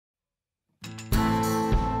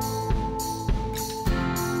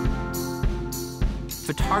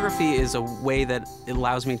Photography is a way that it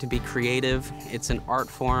allows me to be creative. It's an art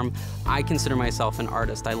form. I consider myself an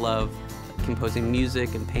artist. I love composing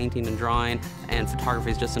music and painting and drawing, and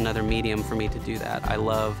photography is just another medium for me to do that. I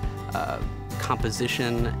love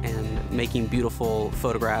composition and making beautiful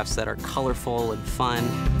photographs that are colorful and fun.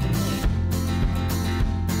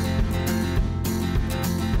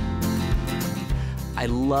 I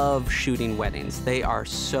love shooting weddings. They are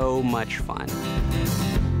so much fun.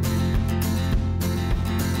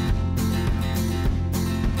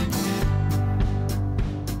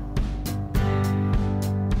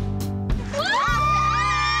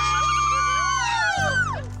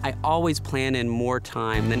 I always plan in more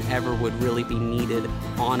time than ever would really be needed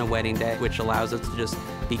on a wedding day, which allows us to just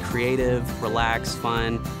be creative, relax,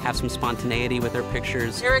 fun, have some spontaneity with our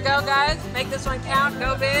pictures. Here we go, guys. Make this one count.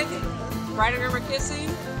 Go big. Bride and groom are kissing.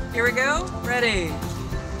 Here we go. Ready.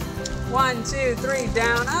 1, 2, 3,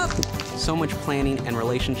 down, up. So much planning and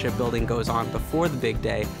relationship building goes on before the big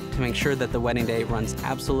day to make sure that the wedding day runs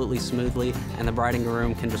absolutely smoothly and the bride and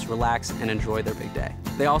groom can just relax and enjoy their big day.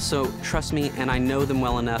 They also trust me, and I know them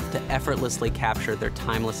well enough to effortlessly capture their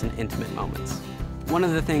timeless and intimate moments. One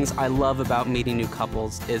of the things I love about meeting new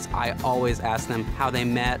couples is I always ask them how they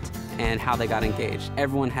met and how they got engaged.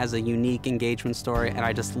 Everyone has a unique engagement story, and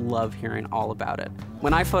I just love hearing all about it.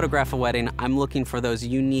 When I photograph a wedding, I'm looking for those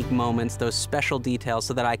unique moments, those special details,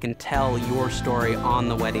 so that I can tell your story on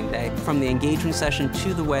the wedding day. From the engagement session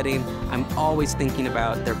to the wedding, I'm always thinking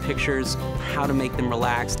about their pictures, how to make them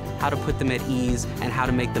relaxed, how to put them at ease, and how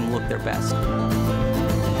to make them look their best.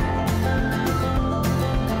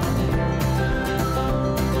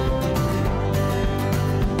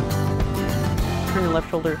 Turn your left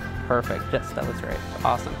shoulder. Perfect. Yes, that looks great.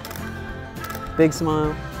 Awesome. Big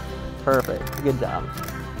smile. Perfect. Good job.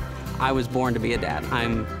 I was born to be a dad.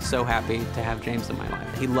 I'm so happy to have James in my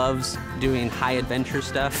life. He loves doing high adventure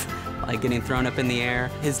stuff, like getting thrown up in the air.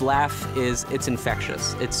 His laugh it's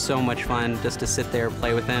infectious. It's so much fun just to sit there,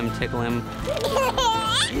 play with him, tickle him.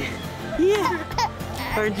 Yeah.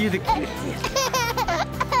 Aren't you the cutest?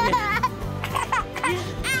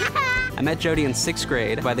 I met Jody in 6th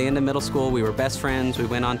grade. By the end of middle school, we were best friends. We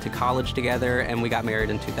went on to college together, and we got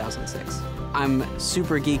married in 2006. I'm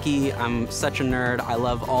super geeky. I'm such a nerd. I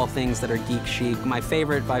love all things that are geek chic. My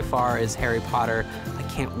favorite by far is Harry Potter. I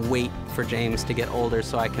can't wait for James to get older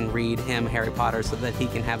so I can read him Harry Potter so that he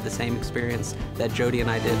can have the same experience that Jody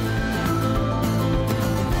and I did.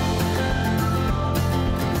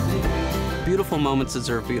 Beautiful moments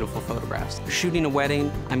deserve beautiful photographs. Shooting a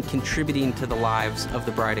wedding, I'm contributing to the lives of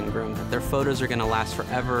the bride and groom. Their photos are gonna last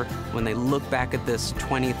forever. When they look back at this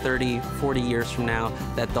 20, 30, 40 years from now,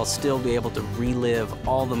 that they'll still be able to relive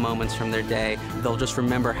all the moments from their day. They'll just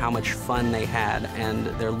remember how much fun they had and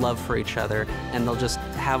their love for each other, and they'll just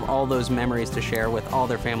have all those memories to share with all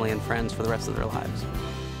their family and friends for the rest of their lives.